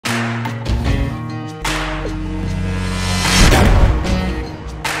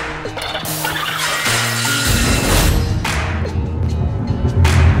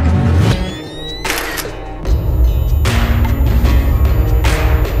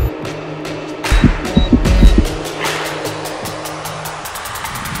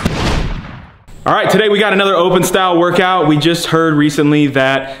All right, today we got another open style workout. We just heard recently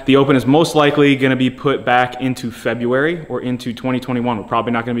that the open is most likely gonna be put back into February or into 2021. We're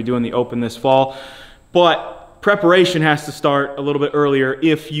probably not gonna be doing the open this fall, but preparation has to start a little bit earlier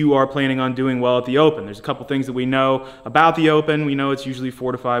if you are planning on doing well at the open. There's a couple things that we know about the open. We know it's usually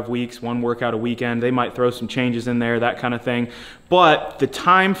 4 to 5 weeks, one workout a weekend. They might throw some changes in there, that kind of thing. But the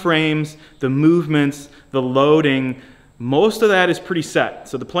time frames, the movements, the loading, most of that is pretty set.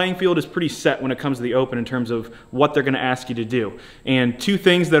 So the playing field is pretty set when it comes to the open in terms of what they're gonna ask you to do. And two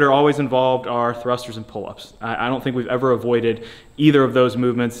things that are always involved are thrusters and pull-ups. I don't think we've ever avoided either of those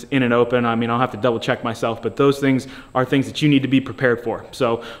movements in an open. I mean, I'll have to double check myself, but those things are things that you need to be prepared for.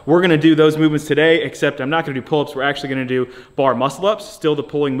 So we're gonna do those movements today, except I'm not gonna do pull-ups. We're actually gonna do bar muscle-ups, still the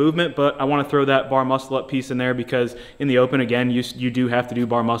pulling movement, but I wanna throw that bar muscle-up piece in there because in the open, again, you do have to do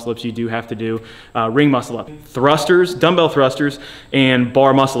bar muscle-ups, you do have to do ring muscle-up. Thrusters, dumbbell thrusters, and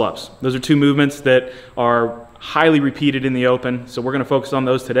bar muscle-ups. Those are two movements that are highly repeated in the open, so we're going to focus on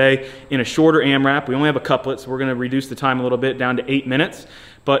those today in a shorter AMRAP. We only have a couplet, so we're going to reduce the time a little bit down to 8 minutes,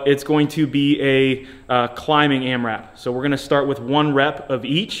 but it's going to be a climbing AMRAP. So we're going to start with 1 rep of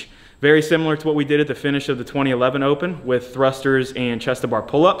each, very similar to what we did at the finish of the 2011 Open with thrusters and chest to bar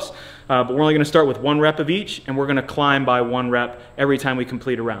pull-ups, but we're only going to start with 1 rep of each, and we're going to climb by 1 rep every time we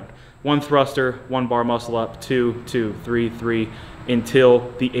complete a round. 1 thruster, 1 bar muscle up, 2, 2, 3, 3,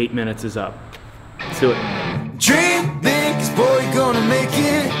 until the 8 minutes is up. Let's do it. Dream big, 'cause boy, you're gonna make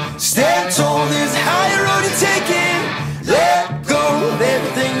it. Stand tall, there's a higher road you're taking. Let go of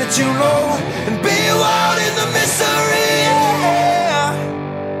everything that you know and be wild in the mystery. Yeah.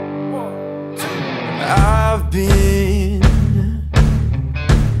 I've been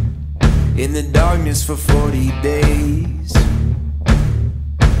in the darkness for 40 days.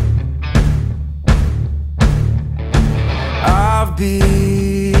 I've been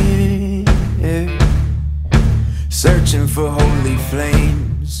searching for holy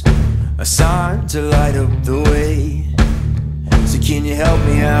flames, a sign to light up the way. So can you help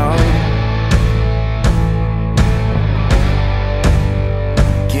me out?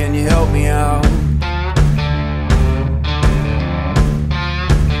 Can you help me out?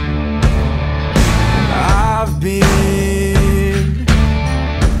 I've been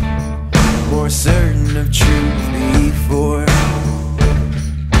more certain of truth before.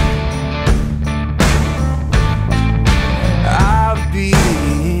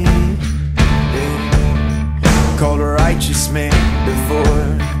 Called a righteous man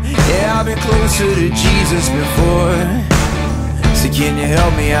before. Yeah, I've been closer to Jesus before. So can you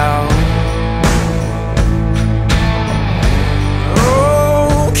help me out?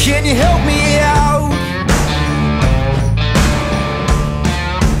 Oh, can you help me out?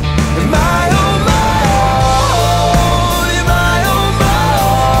 Am I on my own? Am I on my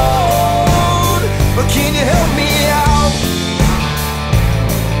own? Or can you help me out?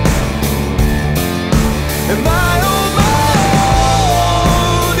 Am I on my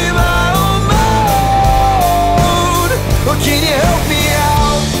own? Am I on my own? Or can you help me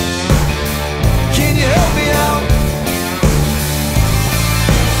out? Can you help me out?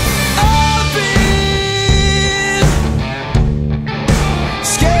 I've been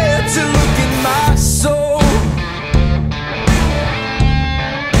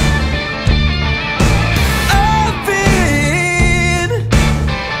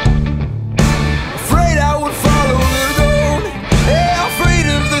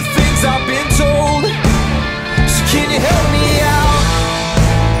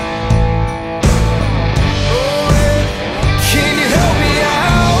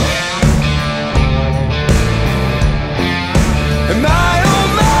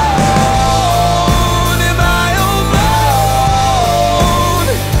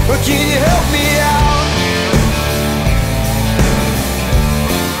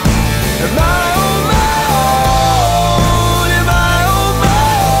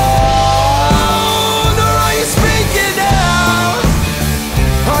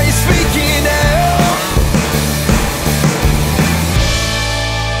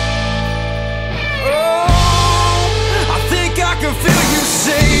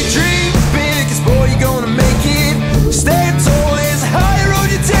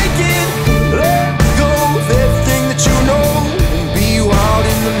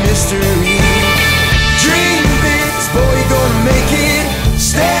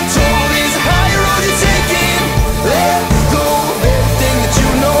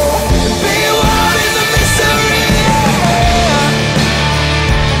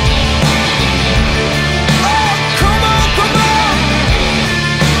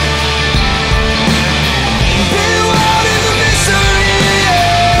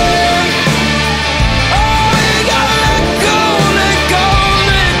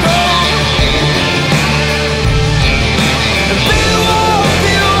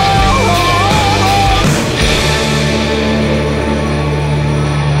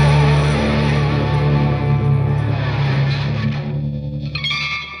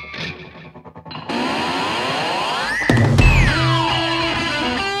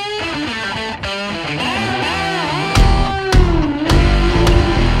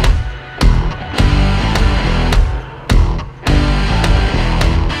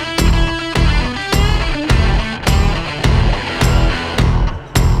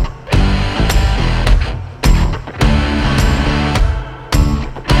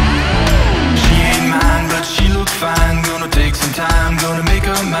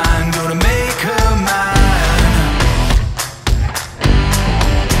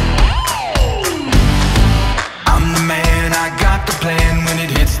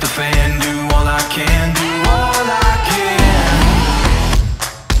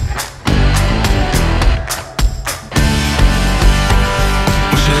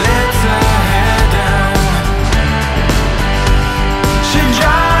She lets her hair down. She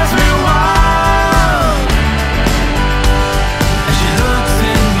drives me wild, and she looks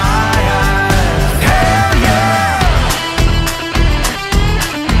in my eyes. Hell yeah!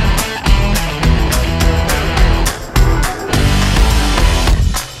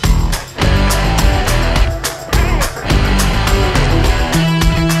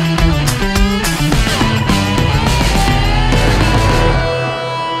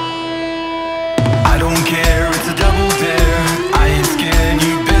 I don't care, it's a double dare. I ain't scared,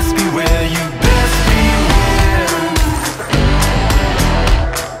 you best beware, you best beware.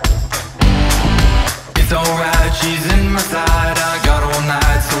 It's alright, she's in my side. I got all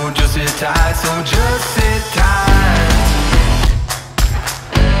night, so just sit tight, so just sit tight.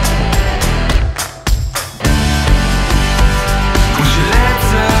 When she lets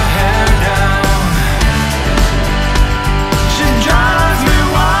her hair down, she drives me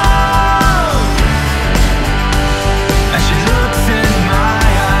wild, and she looks in my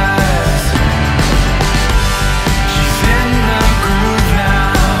eyes. She's in the groove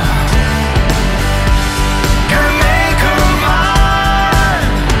now. Gonna make her mine.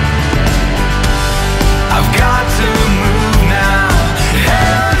 I've got to move now.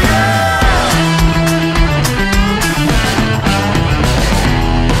 Hell yeah!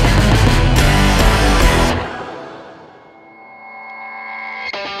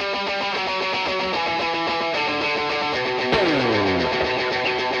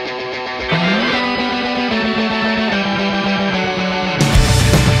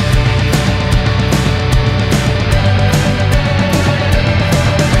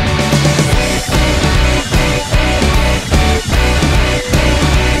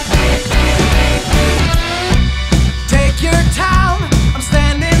 Take your time, I'm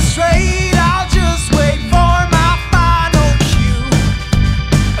standing straight. I'll just wait for my final cue.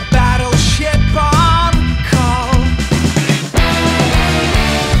 A battleship on call.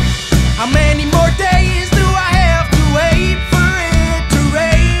 How many more days do I have to wait for it to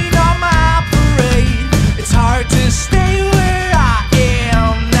rain on my parade? It's hard to stay where I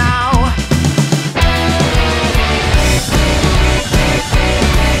am now.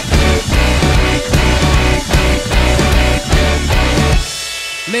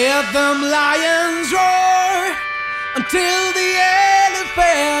 Let them lions roar until the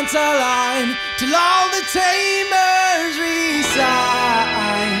elephants align, till all the tamers resign.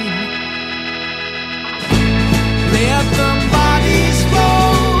 Let them bodies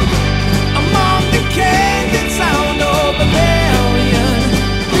float among the candid sound of a million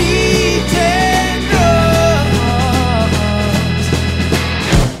beaten drums.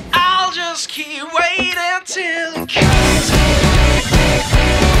 I'll just keep waiting till it comes.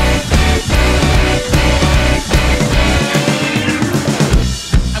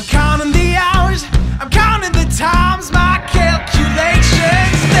 I'm counting the hours, I'm counting the times. My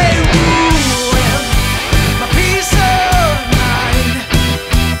calculations, they ruin my peace of mind.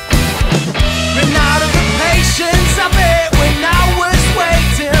 Ran out of the patience of it when I was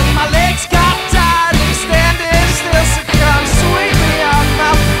waiting. My legs got tired from standing still, so come sweep me off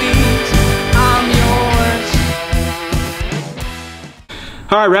my feet. I'm yours.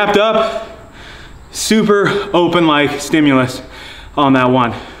 All right, wrapped up. Super open like stimulus on that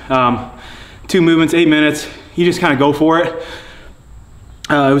one. 2 movements, 8 minutes. You just kind of go for it.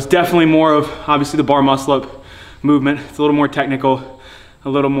 It was definitely more of obviously the bar muscle up movement. It's a little more technical, a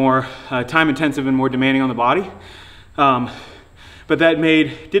little more time intensive and more demanding on the body. But that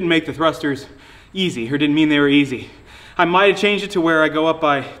didn't make the thrusters easy, or didn't mean they were easy. I might have changed it to where I go up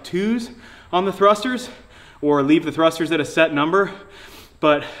by 2s on the thrusters, or leave the thrusters at a set number,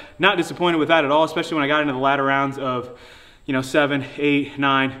 but not disappointed with that at all, especially when I got into the latter rounds of 7, 8,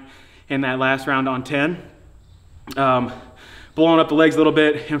 9, and that last round on 10. Blowing up the legs a little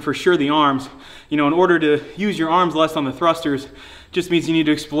bit, and for sure the arms. In order to use your arms less on the thrusters, just means you need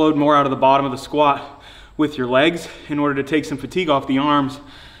to explode more out of the bottom of the squat with your legs in order to take some fatigue off the arms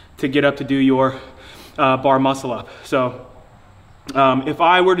to get up to do your bar muscle up. So if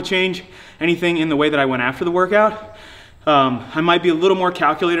I were to change anything in the way that I went after the workout, I might be a little more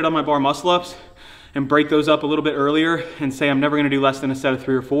calculated on my bar muscle ups and break those up a little bit earlier and say I'm never gonna do less than a set of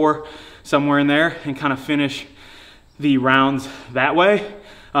 3 or 4, somewhere in there, and kind of finish the rounds that way.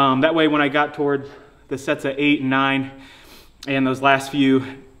 That way when I got toward the sets of 8 and 9 and those last few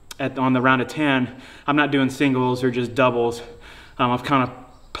on the round of 10, I'm not doing singles or just doubles. I've kind of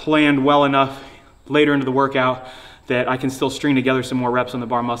planned well enough later into the workout that I can still string together some more reps on the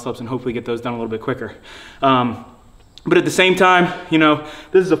bar muscle ups and hopefully get those done a little bit quicker. But at the same time, you know,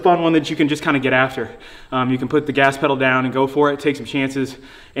 this is a fun one that you can just kind of get after. You can put the gas pedal down and go for it, take some chances,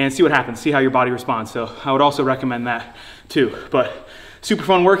 and see what happens, see how your body responds. So I would also recommend that too. But super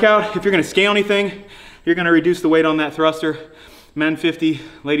fun workout. If you're gonna scale anything, you're gonna reduce the weight on that thruster. Men 50,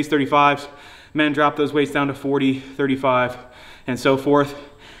 ladies 35s. Men drop those weights down to 40, 35, and so forth.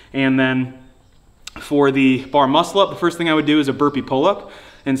 And then for the bar muscle up, the first thing I would do is a burpee pull-up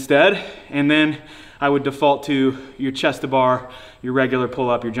instead. And then I would default to your chest to bar, your regular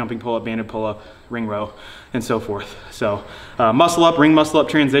pull-up, your jumping pull-up, banded pull-up, ring row, and so forth. So muscle up, ring muscle up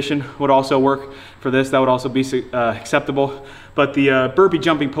transition would also work for this. That would also be acceptable. But the burpee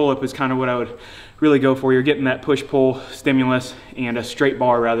jumping pull-up is kind of what I would really go for. You're getting that push-pull stimulus and a straight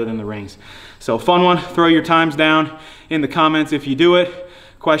bar rather than the rings. So fun one. Throw your times down in the comments if you do it.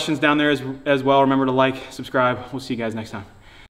 Questions down there as well. Remember to like, subscribe. We'll see you guys next time.